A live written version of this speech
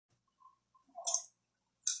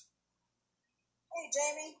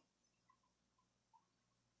Jamie.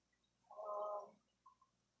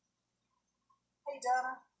 Hey,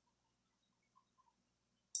 Donna.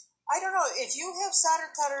 I don't know, if you have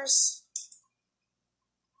solder cutters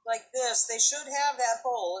like this, they should have that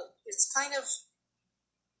hole. It's kind of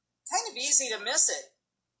easy to miss it,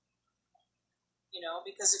 you know,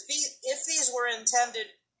 because if these were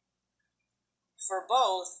intended for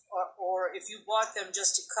both, or if you bought them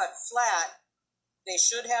just to cut flat, they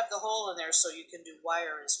should have the hole in there so you can do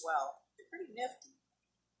wire as well. They're pretty nifty.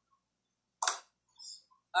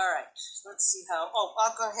 All right, let's see how. Oh,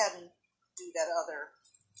 I'll go ahead and do that other.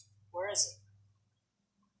 Where is it?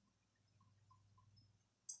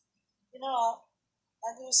 You know,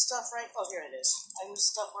 I lose stuff right. Oh, here it is. I lose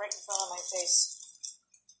stuff right in front of my face.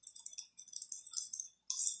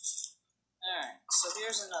 All right, so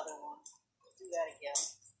here's another one. We'll do that again.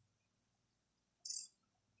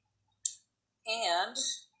 And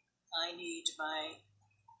I need my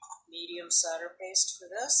medium solder paste for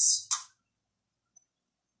this.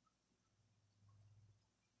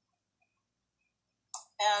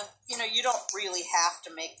 And you know, you don't really have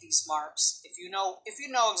to make these marks if you know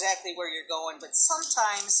exactly where you're going. But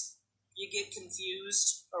sometimes you get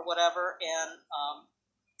confused or whatever,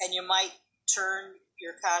 and you might turn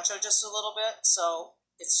your concho just a little bit. So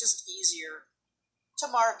it's just easier to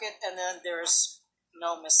mark it, and then there's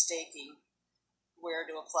no mistaking where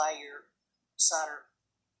to apply your solder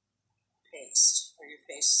paste or your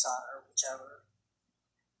paste solder, whichever.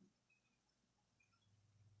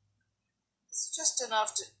 It's just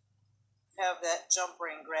enough to have that jump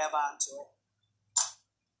ring grab onto it.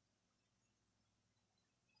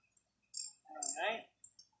 All right.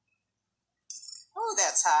 Oh,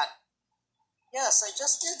 that's hot. Yes, I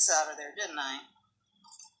just did solder there, didn't I?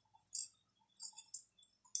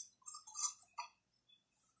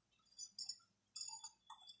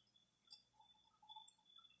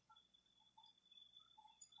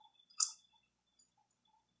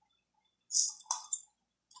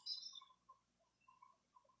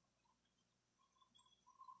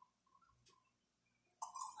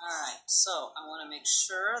 Alright, so I want to make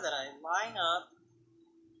sure that I line up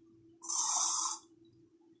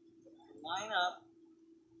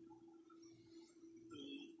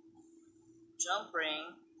the jump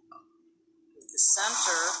ring with the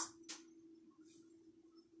center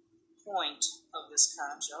point of this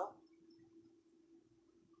concho.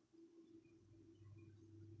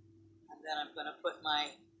 And then I'm going to put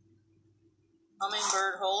my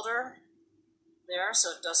hummingbird holder there so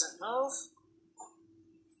it doesn't move.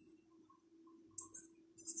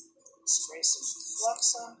 Spray some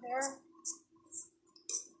flux on here.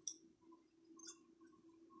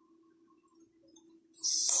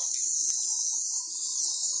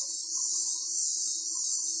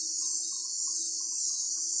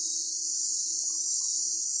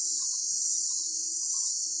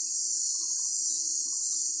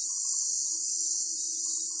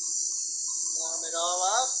 Warm it all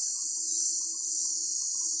up.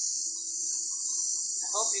 I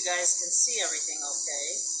hope you guys can see everything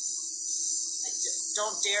okay.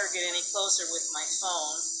 Don't dare get any closer with my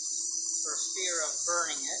phone for fear of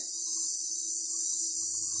burning it.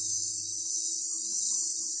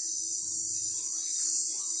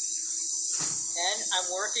 And I'm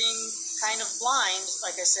working kind of blind,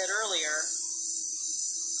 like I said earlier,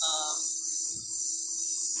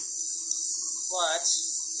 but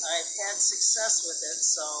I've had success with it,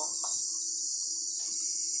 so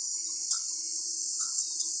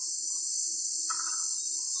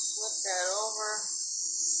flip that over.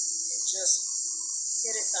 Just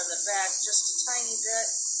hit it on the back just a tiny bit,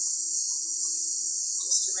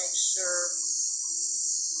 just to make sure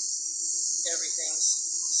everything's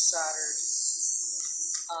soldered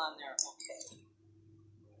on there. Okay.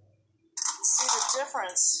 See the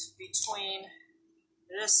difference between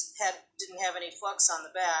this didn't have any flux on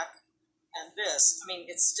the back and this. I mean,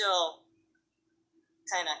 it's still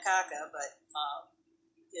kind of caca, but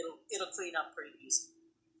it'll clean up pretty easy.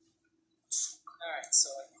 Alright, so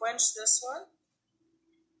I quench this one,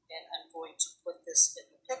 and I'm going to put this in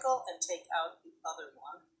the pickle and take out the other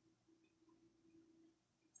one.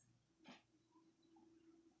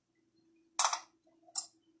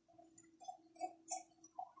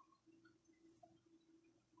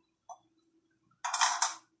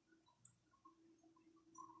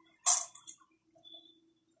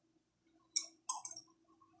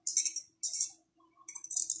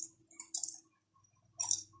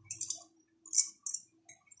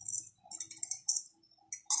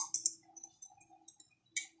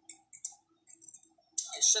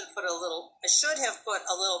 I should have put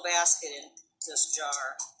a little basket in this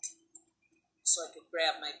jar so I could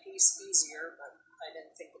grab my piece easier, but I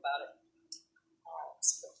didn't think about it.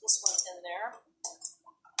 Let's put this one in there.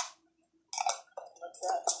 Let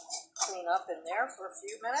that clean up in there for a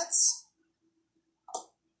few minutes.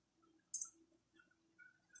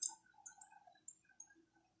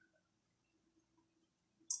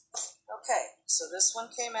 Okay, so this one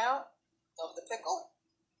came out of the pickle.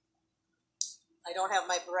 I don't have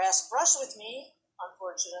my brass brush with me,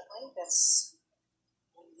 unfortunately. That's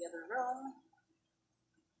in the other room.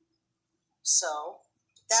 So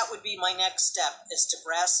that would be my next step, is to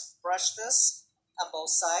brass brush this on both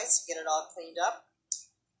sides, get it all cleaned up.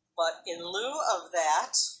 But in lieu of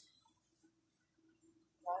that,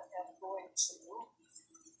 I am going to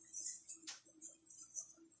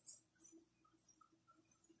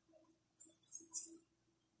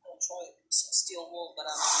try some steel wool, but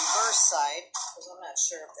on the reverse side, because I'm not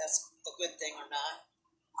sure if that's a good thing or not.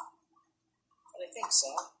 But I think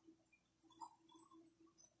so.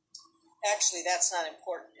 Actually, that's not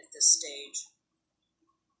important at this stage.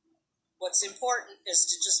 What's important is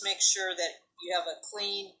to just make sure that you have a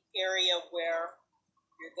clean area where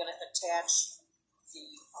you're going to attach the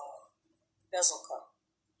bezel cup.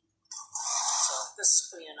 So this is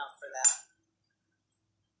clean enough for that.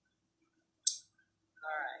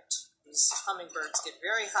 All right. These hummingbirds get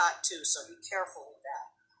very hot too, so be careful with that.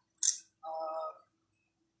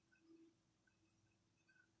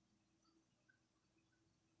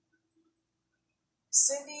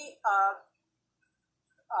 Cindy,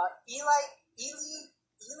 Eli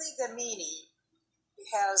Gamini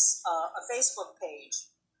has a Facebook page.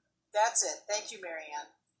 That's it. Thank you,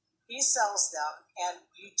 Marianne. He sells them, and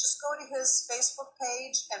you just go to his Facebook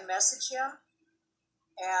page and message him,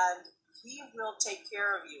 and he will take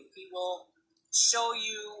care of you. He will show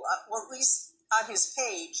you, well, at least on his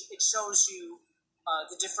page, it shows you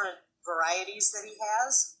the different varieties that he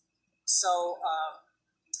has. So,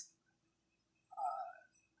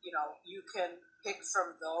 you know, you can pick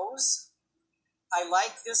from those. I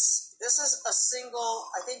like this. This is a single,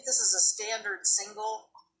 I think this is a standard single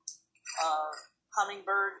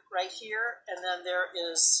hummingbird right here. And then there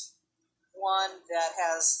is one that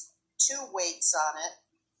has 2 weights on it.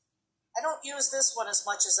 I don't use this one as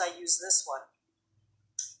much as I use this one.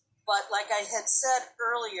 But like I had said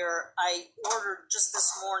earlier, I ordered just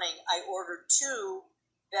this morning, I ordered 2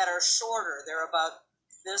 that are shorter. They're about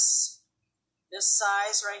this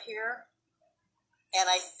size right here. And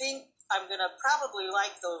I think I'm going to probably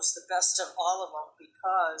like those the best of all of them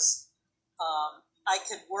because I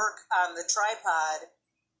could work on the tripod.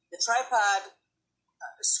 The tripod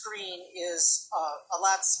screen is a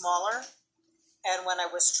lot smaller. And when I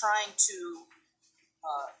was trying to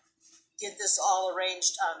get this all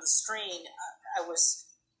arranged on the screen, I was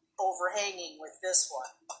overhanging with this one.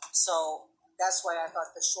 So that's why I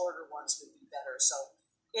thought the shorter ones would be better. So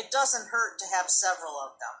it doesn't hurt to have several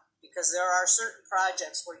of them because there are certain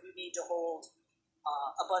projects where you need to hold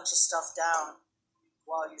a bunch of stuff down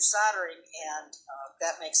while you're soldering, and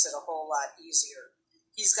that makes it a whole lot easier.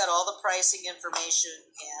 He's got all the pricing information,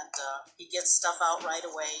 and he gets stuff out right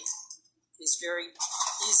away. He's very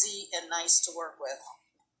easy and nice to work with.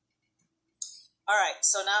 All right,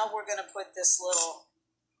 so now we're going to put this little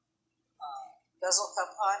bezel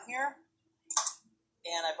cup on here.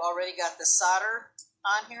 And I've already got the solder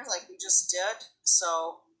on here like we just did.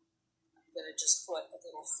 So I'm going to just put a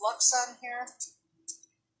little flux on here.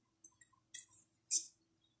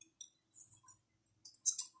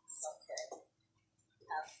 Okay.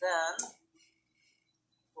 And then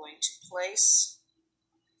I'm going to place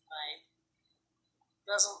my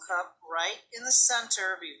bezel cup right in the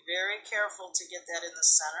center. Be very careful to get that in the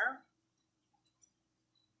center.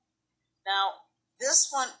 Now, this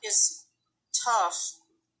one is tough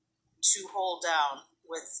to hold down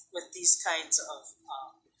with these kinds of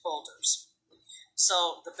holders.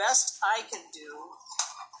 So the best I can do,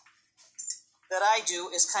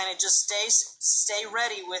 is kind of just stay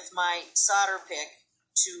ready with my solder pick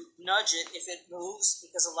to nudge it if it moves,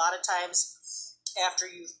 because a lot of times after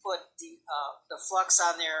you've put the flux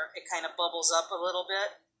on there, it kind of bubbles up a little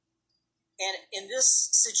bit. And in this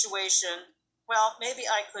situation, well, maybe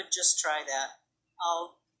I could just try that.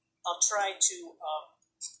 I'll try to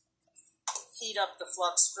heat up the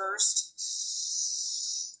flux first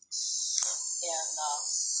and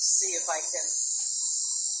see if I can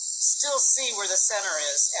still see where the center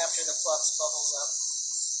is after the flux bubbles up.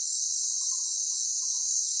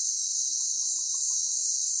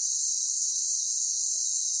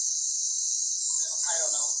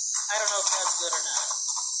 I don't know if that's good or not.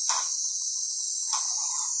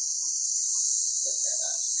 Put that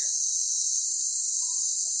on here.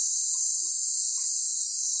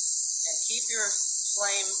 And keep your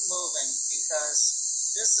flame moving,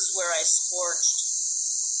 because this is where I scorched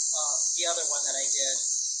the other one that I did,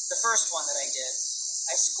 the first one that I did.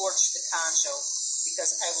 I scorched the concho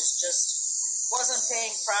because I wasn't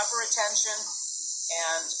paying proper attention,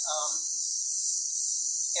 and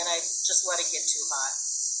I just let it get too hot.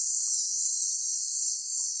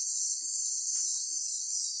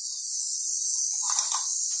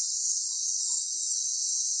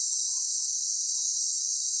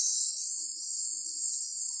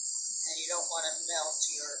 And you don't want to melt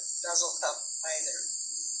your bezel cup either.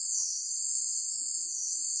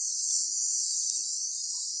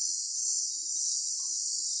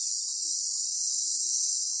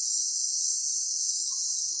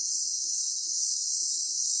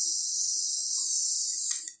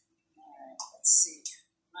 Let's see.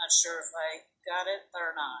 I'm not sure if I got it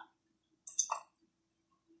or not.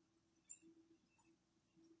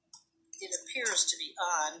 It appears to be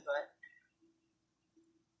on, but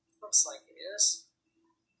looks like it is.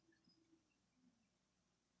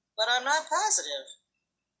 But I'm not positive.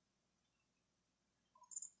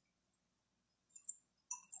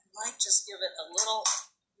 I might just give it a little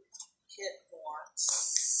hit more on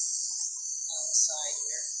the side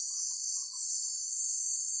here.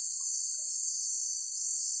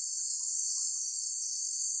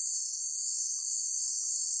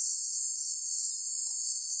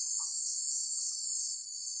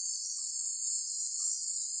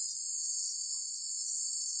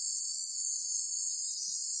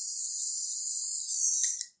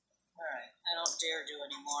 Alright, I don't dare do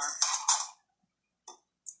any more.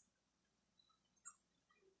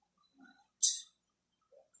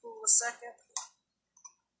 Cool a second.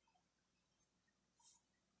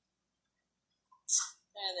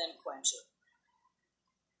 And then quench it.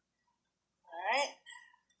 Alright.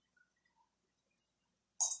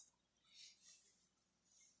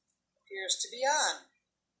 Appears to be on.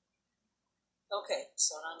 Okay,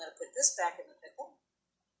 so now I'm going to put this back in the pickle.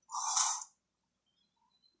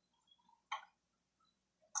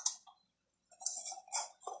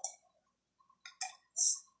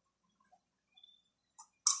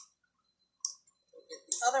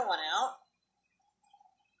 Other one out.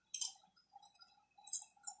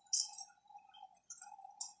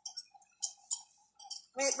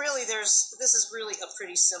 I mean, really, this is really a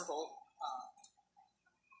pretty simple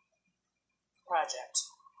project.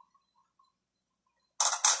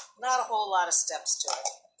 Not a whole lot of steps to it.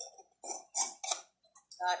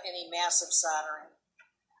 Not any massive soldering.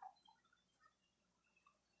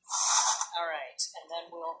 All right, and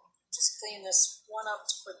then we'll just clean this one up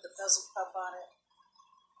to put the bezel cup on it.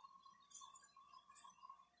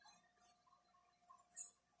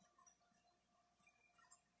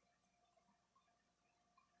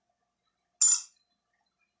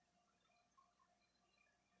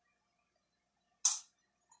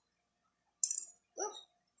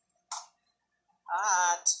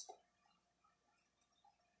 Hot.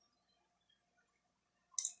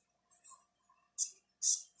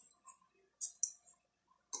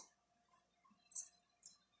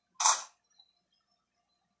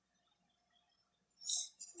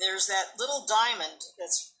 There's that little diamond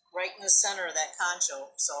that's right in the center of that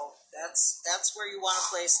concho, so that's where you want to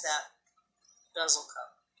place that bezel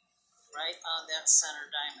cup, right on that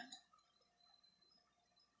center diamond.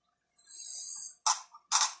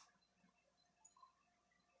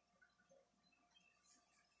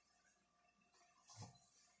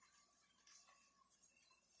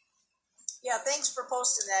 Yeah, thanks for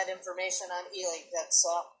posting that information on E-Link.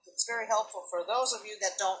 It's very helpful for those of you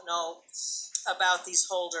that don't know about these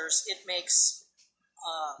holders. It makes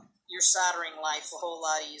your soldering life a whole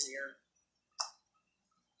lot easier.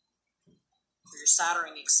 Or your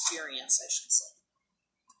soldering experience, I should say.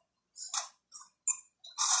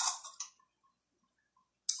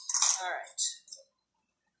 All right.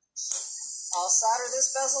 I'll solder this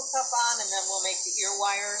bezel cup on, and then we'll make the ear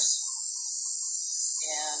wires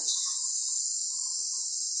and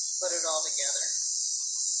put it all together.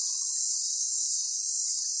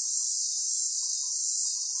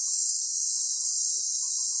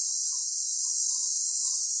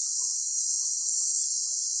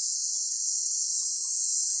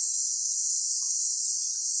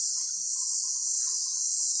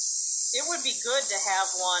 It would be good to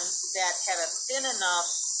have one that had a thin enough,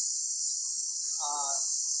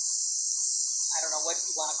 I don't know what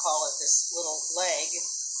you want to call it, this little leg,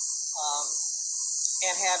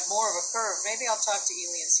 and had more of a curve. Maybe I'll talk to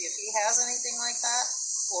Ely and see if he has anything like that,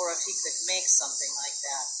 or if he could make something like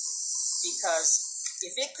that. Because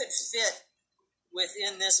if it could fit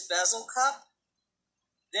within this bezel cup,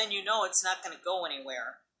 then you know it's not going to go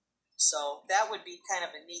anywhere. So that would be kind of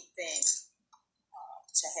a neat thing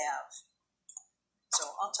to have. So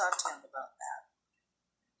I'll talk to him about that.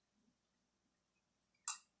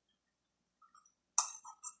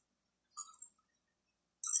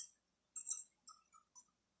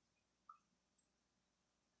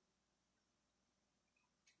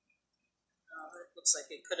 It looks like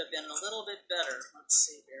it could have been a little bit better. Let's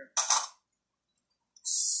see here.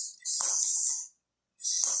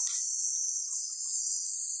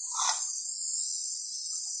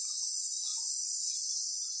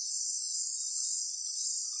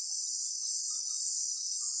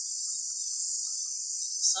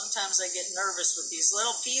 Sometimes I get nervous with these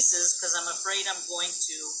little pieces because I'm afraid I'm going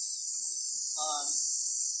to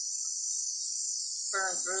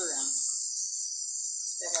burn through them.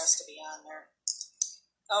 That has to be on there.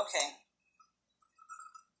 Okay.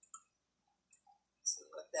 So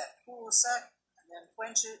let that cool a sec and then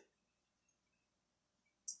quench it.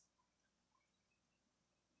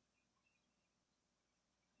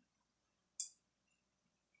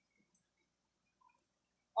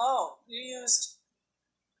 Oh, you used...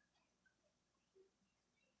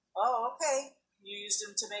 Oh, okay. You used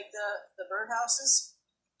them to make the birdhouses?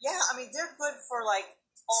 Yeah, I mean, they're good for, like,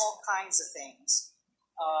 all kinds of things.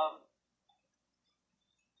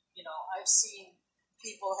 You know, I've seen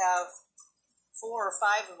people have 4 or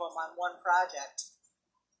 5 of them on one project,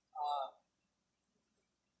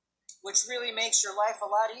 which really makes your life a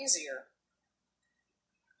lot easier.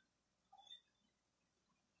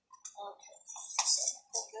 Okay, so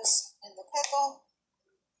put this in the pickle,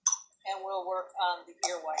 and we'll work on the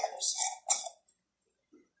ear wires.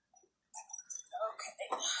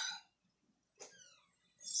 Okay.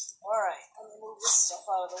 All right, let me move this stuff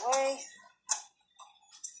out of the way.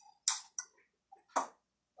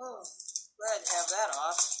 Oh, glad to have that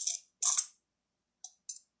off.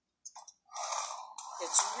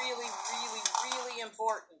 It's really, really, really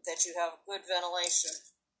important that you have good ventilation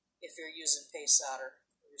if you're using paste solder.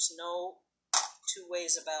 There's no 2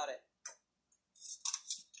 ways about it.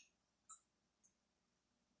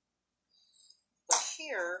 But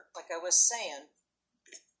here, like I was saying,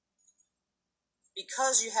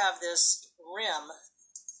 because you have this rim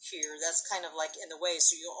here, that's kind of like in the way,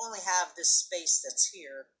 so you only have this space that's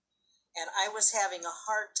here. And I was having a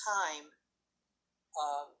hard time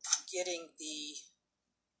getting the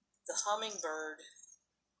hummingbird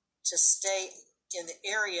to stay in the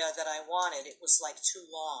area that I wanted. It was like too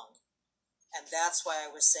long. And that's why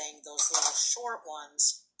I was saying those little short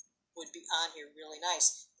ones would be on here really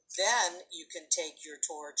nice. Then you can take your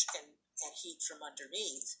torch and heat from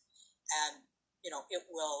underneath. And, you know, it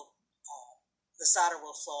will, the solder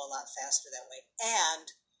will flow a lot faster that way.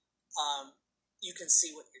 And you can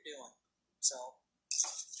see what you're doing. So,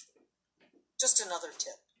 just another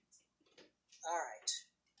tip. All right.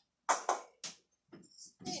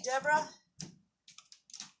 Hey, Deborah.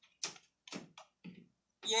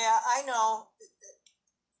 Yeah, I know.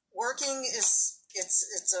 Working is,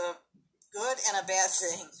 it's a good and a bad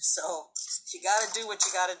thing. So you got to do what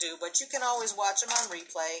you got to do. But you can always watch them on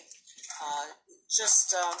replay.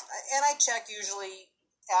 And I check usually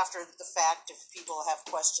after the fact if people have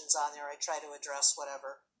questions on there. I try to address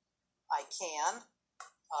whatever I can.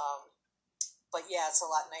 But yeah, it's a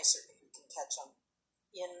lot nicer if you can catch them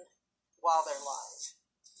while they're live.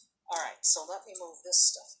 All right, so let me move this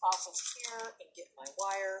stuff off of here and get my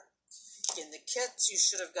wire. In the kits, you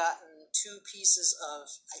should have gotten 2 pieces of,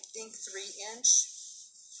 I think, 3-inch.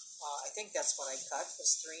 I think that's what I cut,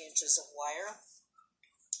 was 3 inches of wire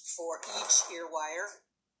for each ear wire.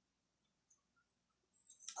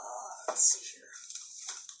 Let's see here.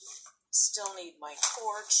 Still need my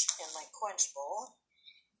torch and my quench bowl.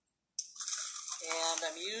 And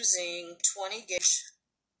I'm using 20 gauge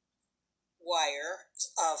wire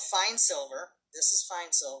of fine silver. This is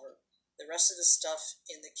fine silver. The rest of the stuff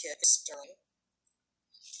in the kit is sterling.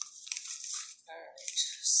 Alright,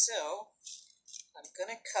 so I'm going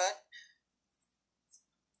to cut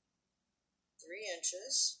 3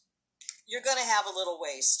 inches. You're going to have a little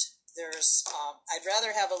waste. I'd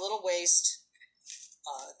rather have a little waste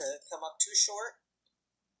to come up too short,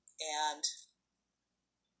 and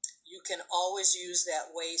you can always use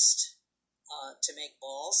that waste to make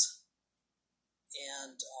balls.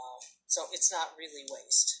 And so it's not really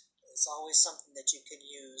waste. It's always something that you can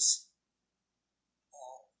use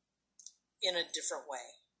in a different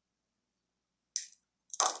way.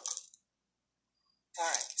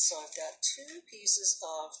 Alright, so I've got 2 pieces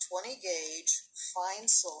of 20 gauge fine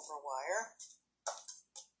silver wire.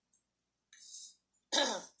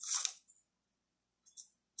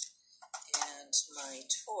 And my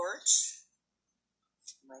torch,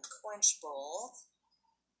 my quench bowl,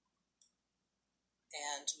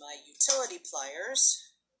 And my utility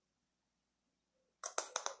pliers.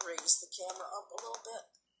 Raise the camera up a little bit.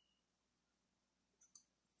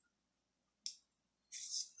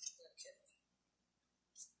 Okay.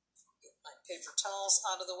 Get my paper towels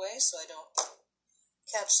out of the way so I don't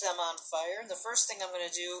catch them on fire. The first thing I'm going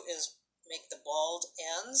to do is make the balled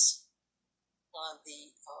ends on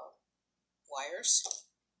the wires.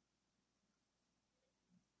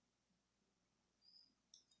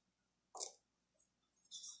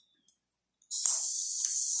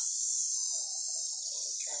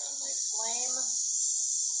 Turn on my flame.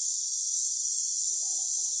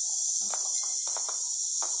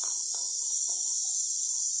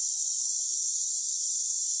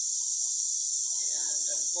 And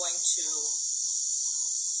I'm going to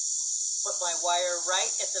put my wire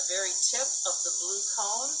right at the very tip of the blue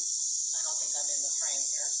cone. I don't think I'm in the frame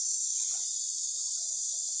here.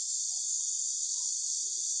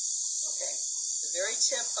 Okay, the very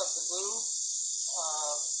tip of the blue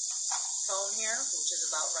cone here, which is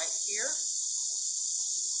about right here.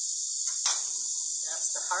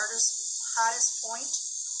 That's the hottest point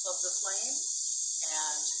of the flame,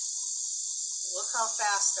 and look how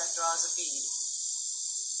fast that draws a bead.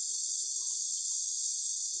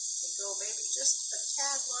 You go maybe just a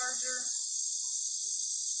tad larger,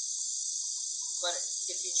 but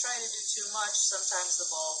if you try to do too much, sometimes the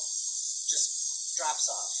ball just drops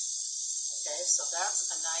off. Okay, so that's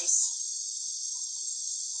a nice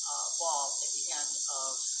ball at the end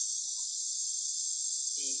of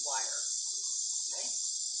the wire. Okay,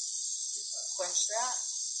 quench that.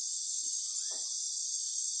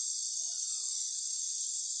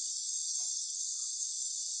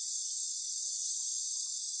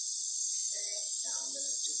 Okay, now I'm going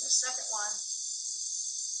to do my second one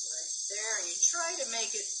right there, and you try to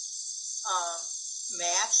make it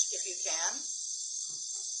match if you can.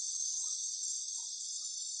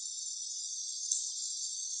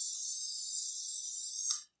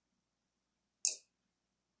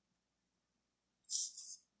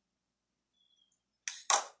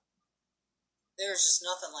 There's just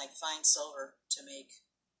nothing like fine silver to make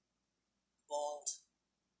balled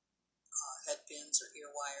head pins or ear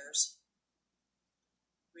wires.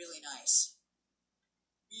 Really nice.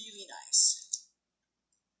 Really nice.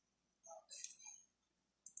 Okay.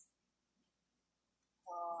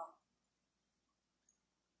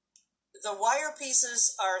 The wire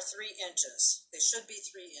pieces are 3 inches. They should be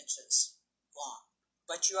 3 inches long.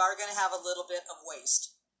 But you are going to have a little bit of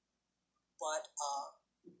waste. But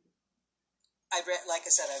like I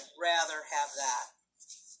said, I'd rather have that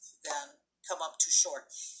than come up too short.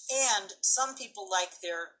 And some people like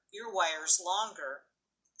their ear wires longer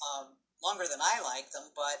than I like them,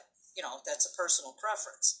 but you know, that's a personal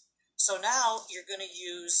preference. So now you're going to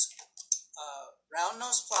use round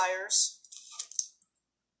nose pliers.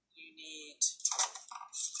 You need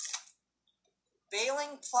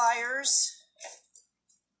baling pliers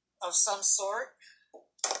of some sort.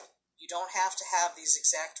 You don't have to have these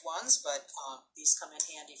exact ones, but these come in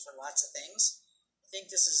handy for lots of things. I think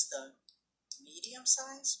this is the medium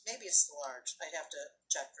size. Maybe it's the large. I'd have to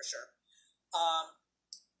check for sure.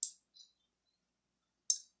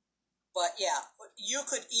 But yeah, you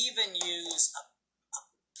could even use a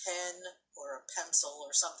pen or a pencil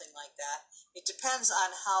or something like that. It depends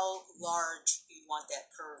on how large you want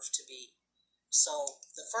that curve to be. So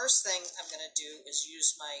the first thing I'm going to do is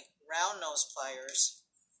use my round nose pliers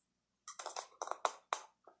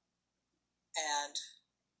and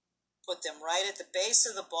put them right at the base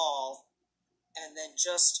of the ball, and then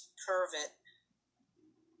just curve it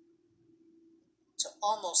to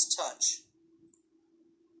almost touch.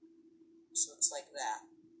 So it's like that.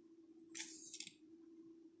 Can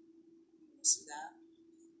you see that?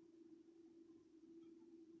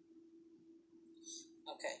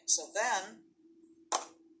 Okay, so then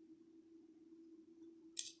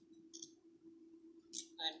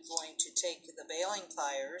I'm going to take the baling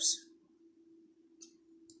pliers,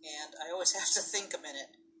 and I always have to think a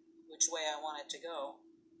minute which way I want it to go.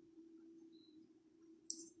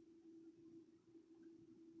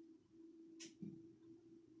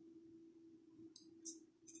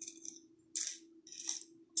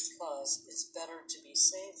 Because it's better to be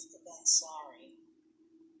safe than sorry.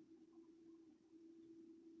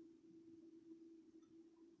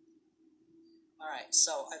 Alright,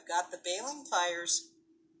 so I've got the baling pliers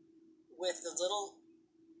with the little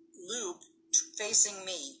loop facing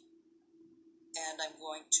me, and I'm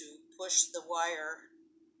going to push the wire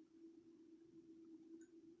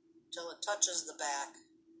till it touches the back,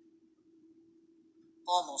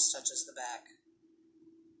 almost touches the back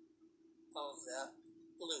of the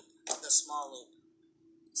loop, the small loop.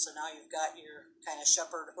 So now you've got your kind of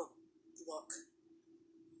shepherd hook look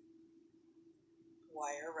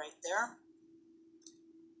wire right there.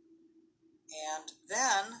 And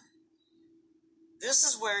then this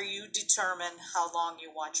is where you determine how long you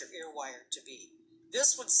want your ear wire to be.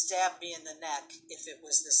 This would stab me in the neck if it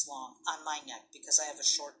was this long on my neck because I have a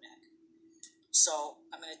short neck. So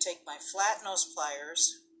I'm going to take my flat nose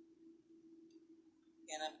pliers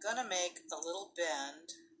and I'm going to make a little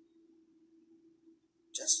bend,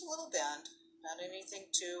 just a little bend, not anything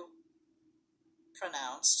too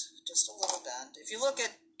pronounced, just a little bend. If you look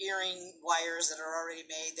at earring wires that are already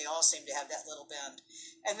made, they all seem to have that little bend.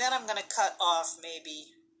 And then I'm going to cut off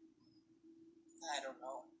maybe, I don't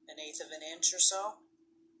know, 1/8 of an inch or so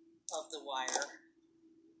of the wire.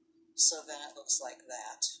 So then it looks like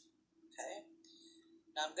that. Okay.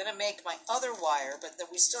 Now I'm going to make my other wire, but then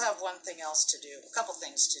we still have one thing else to do, a couple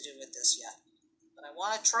things to do with this yet. But I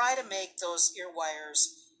want to try to make those ear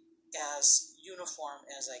wires as uniform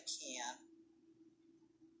as I can.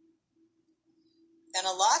 And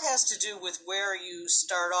a lot has to do with where you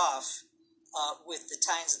start off with the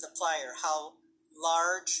tines of the plier, how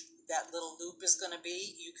large that little loop is going to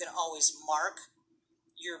be. You can always mark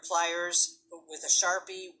your pliers with a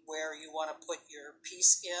Sharpie where you want to put your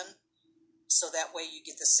piece in, so that way you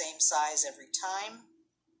get the same size every time.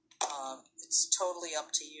 It's totally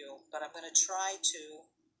up to you, but I'm going to try to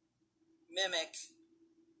mimic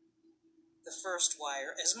the first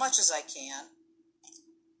wire as much as I can.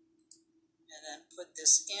 And then put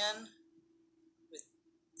this in with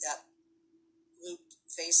that loop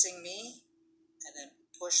facing me, and then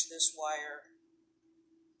push this wire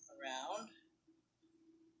around.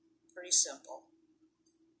 Pretty simple.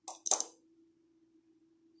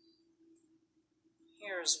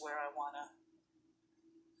 Here's where I want to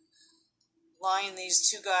line these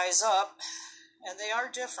two guys up, and they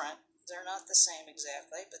are different. They're not the same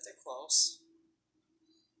exactly, but they're close.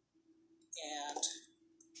 And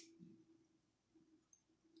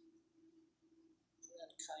then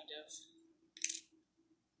kind of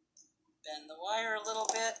bend the wire a little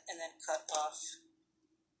bit and then cut off.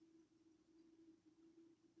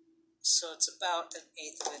 So it's about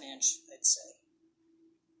 1/8 of an inch, I'd say.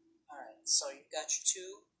 All right, so you've got your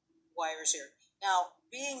two wires here. Now,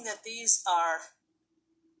 being that these are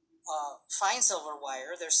fine silver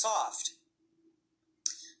wire, they're soft.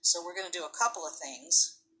 So we're going to do a couple of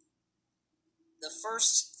things. The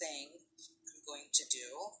first thing I'm going to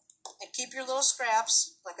do, and keep your little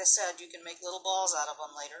scraps. Like I said, you can make little balls out of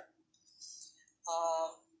them later.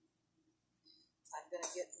 I'm going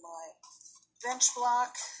to get my bench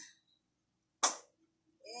block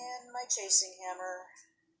and my chasing hammer.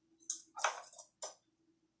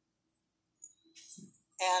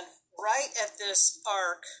 And right at this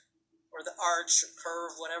arc, or the arch, or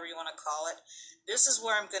curve, whatever you want to call it, this is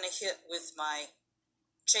where I'm going to hit with my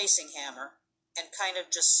chasing hammer and kind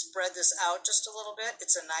of just spread this out just a little bit.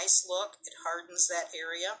 It's a nice look. It hardens that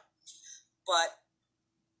area. But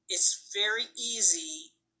it's very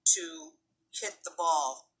easy to hit the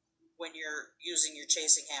ball when you're using your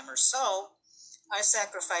chasing hammer. So I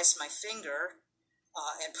sacrificed my finger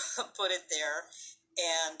and put it there,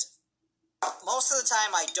 and most of the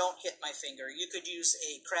time I don't hit my finger. You could use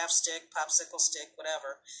a craft stick, popsicle stick,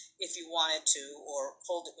 whatever, if you wanted to, or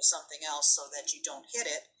hold it with something else so that you don't hit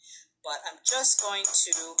it. But I'm just going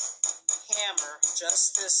to hammer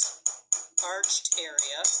just this arched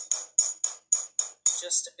area,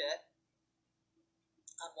 just a bit.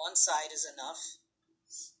 On one side is enough.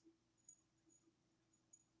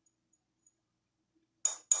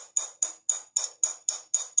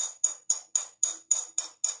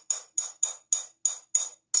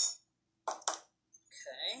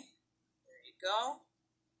 Okay, there you go.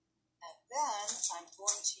 And then I'm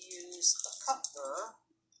going to use a cup burr,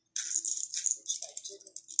 which I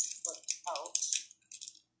didn't put out.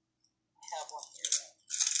 I have one here.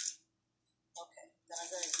 Okay, then I'm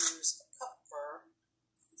going to use a cup burr,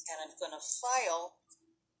 and I'm going to file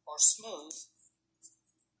or smooth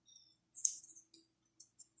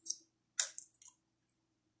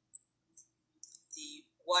the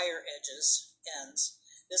wire ends.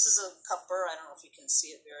 This is a cup burr. I don't know if you can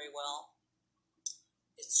see it very well.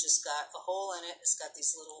 It's just got a hole in it. It's got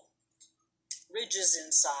these little ridges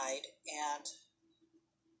inside, and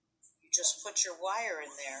you just put your wire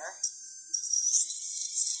in there,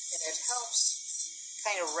 and it helps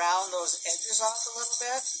kind of round those edges off a little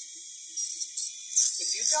bit.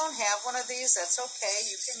 If you don't have one of these, that's okay.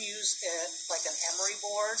 You can use it like an emery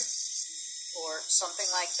board or something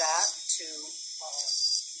like that to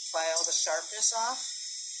file the sharpness off,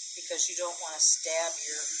 because you don't want to stab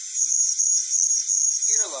your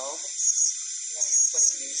earlobe when you're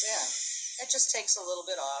putting these in. It just takes a little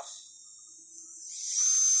bit off.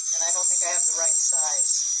 And I don't think I have the right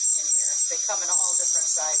size in here. They come in all different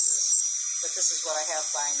sizes, but this is what I have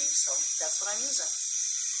by me, so that's what I'm using.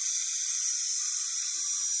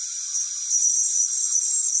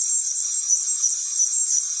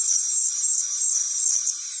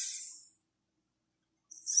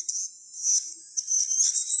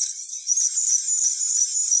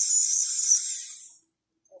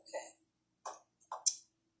 Okay.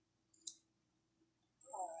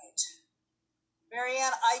 All right.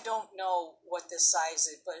 Marianne, I don't know what this size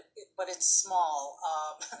is, but it's small.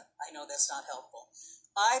 I know that's not helpful.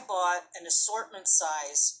 I bought an assortment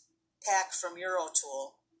size pack from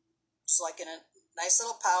Eurotool. It's like in a nice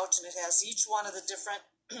little pouch, and it has each one of the different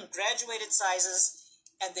graduated sizes,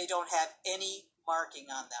 and they don't have any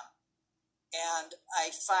marking on them. And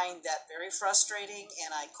I find that very frustrating,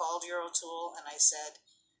 and I called Eurotool and I said,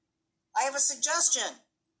 I have a suggestion,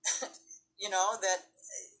 that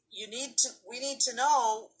we need to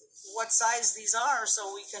know what size these are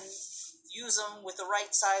so we can use them with the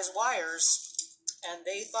right size wires. And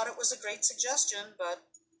they thought it was a great suggestion, but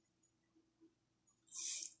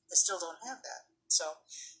I still don't have that. So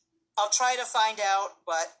I'll try to find out,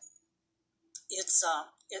 but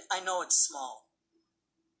I know it's small.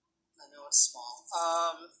 I know it's small.